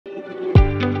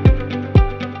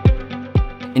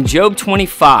In Job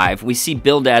 25, we see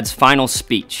Bildad's final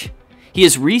speech. He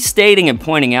is restating and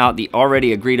pointing out the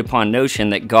already agreed upon notion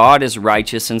that God is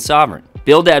righteous and sovereign.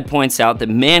 Bildad points out that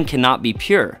man cannot be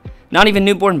pure. Not even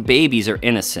newborn babies are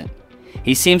innocent.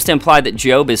 He seems to imply that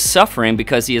Job is suffering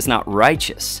because he is not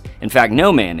righteous. In fact,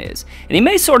 no man is. And he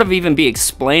may sort of even be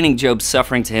explaining Job's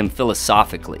suffering to him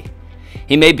philosophically.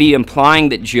 He may be implying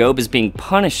that Job is being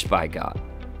punished by God.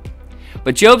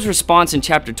 But Job's response in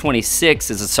chapter 26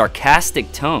 is a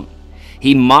sarcastic tone.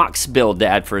 He mocks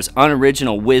Bildad for his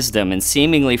unoriginal wisdom and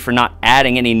seemingly for not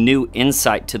adding any new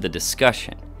insight to the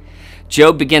discussion.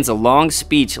 Job begins a long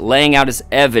speech laying out his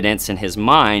evidence in his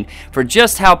mind for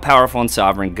just how powerful and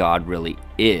sovereign God really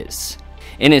is.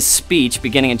 In his speech,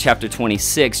 beginning in chapter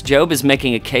 26, Job is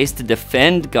making a case to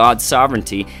defend God's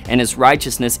sovereignty and his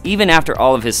righteousness even after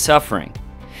all of his suffering.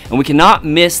 And we cannot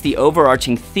miss the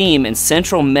overarching theme and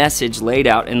central message laid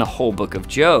out in the whole book of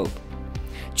Job.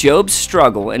 Job's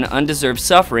struggle and undeserved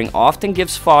suffering often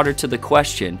gives fodder to the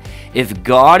question, if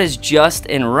God is just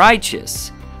and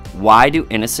righteous, why do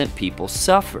innocent people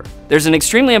suffer? There's an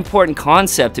extremely important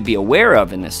concept to be aware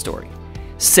of in this story.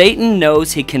 Satan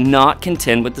knows he cannot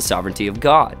contend with the sovereignty of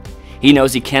God. He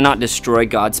knows he cannot destroy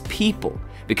God's people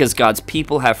because God's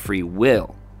people have free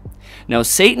will. Now,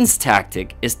 Satan's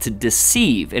tactic is to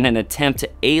deceive in an attempt to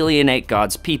alienate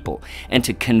God's people and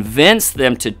to convince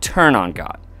them to turn on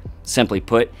God. Simply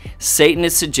put, Satan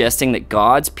is suggesting that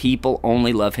God's people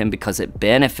only love him because it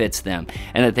benefits them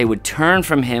and that they would turn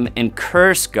from him and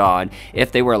curse God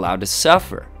if they were allowed to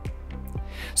suffer.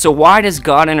 So why does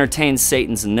God entertain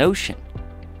Satan's notion?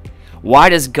 Why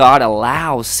does God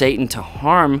allow Satan to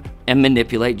harm and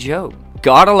manipulate Job?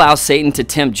 God allows Satan to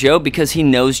tempt Job because he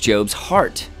knows Job's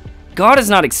heart. God is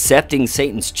not accepting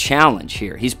Satan's challenge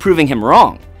here. He's proving him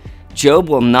wrong. Job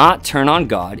will not turn on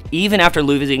God even after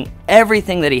losing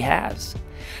everything that he has.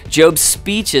 Job's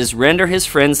speeches render his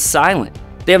friends silent.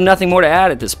 They have nothing more to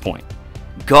add at this point.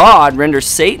 God renders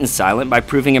Satan silent by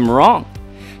proving him wrong.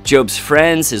 Job's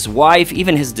friends, his wife,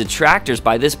 even his detractors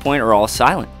by this point are all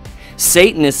silent.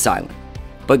 Satan is silent,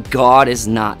 but God is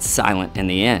not silent in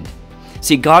the end.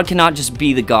 See, God cannot just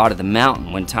be the God of the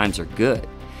mountain when times are good.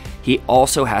 He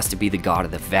also has to be the God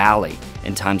of the valley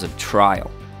in times of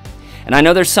trial. And I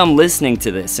know there's some listening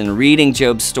to this and reading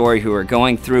Job's story who are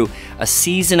going through a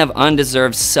season of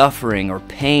undeserved suffering or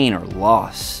pain or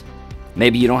loss.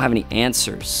 Maybe you don't have any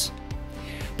answers,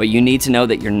 but you need to know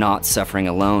that you're not suffering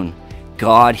alone.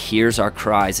 God hears our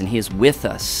cries and he is with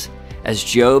us. As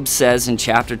Job says in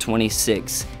chapter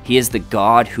 26, he is the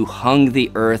God who hung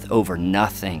the earth over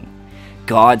nothing.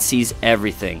 God sees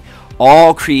everything.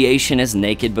 All creation is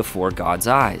naked before God's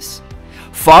eyes.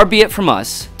 Far be it from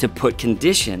us to put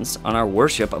conditions on our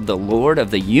worship of the Lord of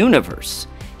the universe.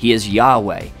 He is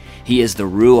Yahweh. He is the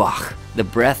Ruach, the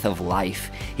breath of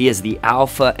life. He is the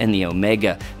Alpha and the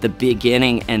Omega, the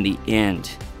beginning and the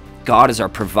end. God is our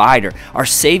provider, our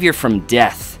Savior from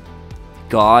death.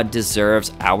 God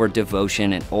deserves our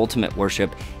devotion and ultimate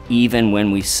worship even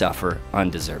when we suffer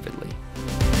undeservedly.